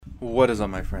What is up,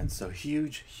 my friends? So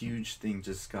huge thing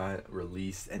just got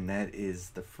released, and that is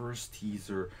the first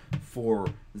teaser for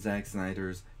Zack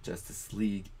Snyder's Justice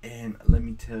League. And let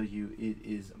me tell you, it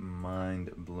is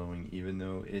mind blowing, even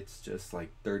though it's just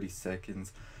like 30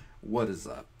 seconds. What is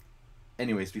up?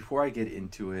 Anyways, before I get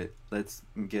into it, let's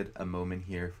get a moment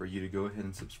here for you to go ahead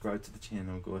and subscribe to the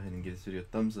channel. Go ahead and give this video a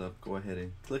thumbs up. Go ahead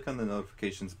and click on the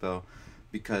notifications bell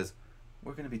because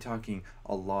we're going to be talking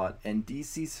a lot, and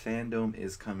DC's fandom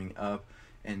is coming up,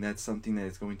 and that's something that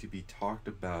is going to be talked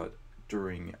about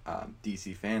during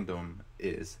DC fandom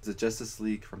is the Justice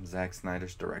League from Zack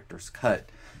Snyder's director's cut.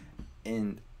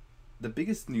 And the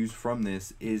biggest news from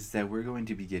this is that we're going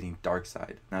to be getting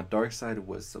Darkseid. Now, Darkseid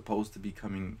was supposed to be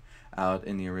coming out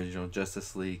in the original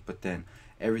Justice League, but then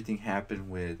everything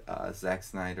happened with Zack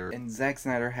Snyder, and Zack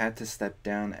Snyder had to step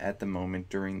down at the moment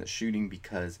during the shooting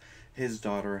because his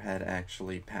daughter had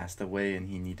actually passed away and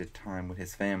he needed time with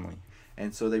his family.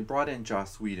 And so they brought in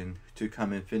Joss Whedon to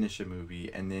come and finish a movie,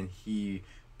 and then he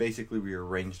basically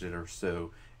rearranged it or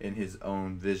so in his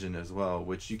own vision as well,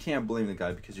 which you can't blame the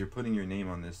guy because you're putting your name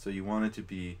on this, so you want it to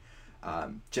be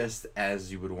just as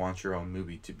you would want your own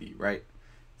movie to be, right?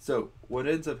 So what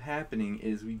ends up happening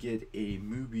is we get a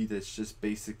movie that's just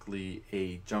basically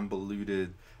a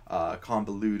convoluted, I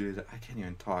can't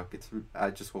even talk, I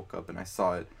just woke up and I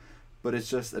saw it, but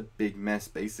it's just a big mess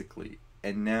basically.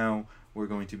 And now we're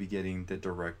going to be getting the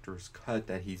director's cut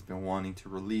that he's been wanting to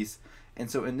release. And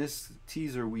so in this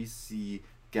teaser we see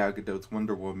Gal Gadot's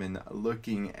Wonder Woman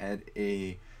looking at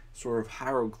a sort of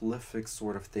hieroglyphic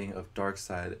sort of thing of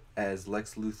Darkseid as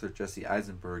Lex Luthor Jesse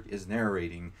Eisenberg is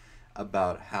narrating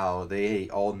about how they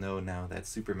all know now that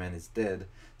Superman is dead.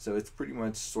 So it's pretty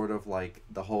much sort of like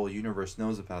the whole universe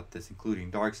knows about this,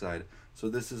 including Darkseid. So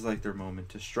this is like their moment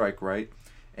to strike, right?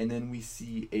 And then we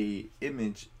see a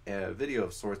video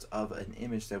of sorts of an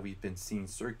image that we've been seeing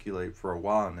circulate for a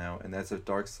while now, and that's of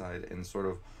Darkseid and sort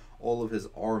of all of his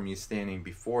army standing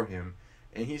before him,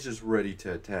 and he's just ready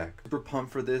to attack. Super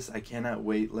pumped for this. I cannot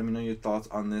wait. Let me know your thoughts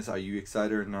on this. Are you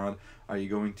excited or not? Are you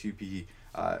going to be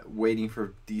waiting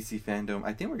for DC fandom?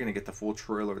 I think we're gonna get the full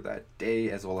trailer that day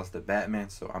as well as the Batman,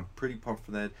 so I'm pretty pumped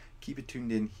for that. Keep it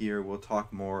tuned in here. We'll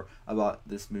talk more about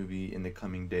this movie in the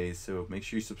coming days, so make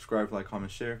sure you subscribe, like,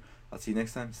 comment, share. I'll see you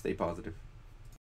next time. Stay positive.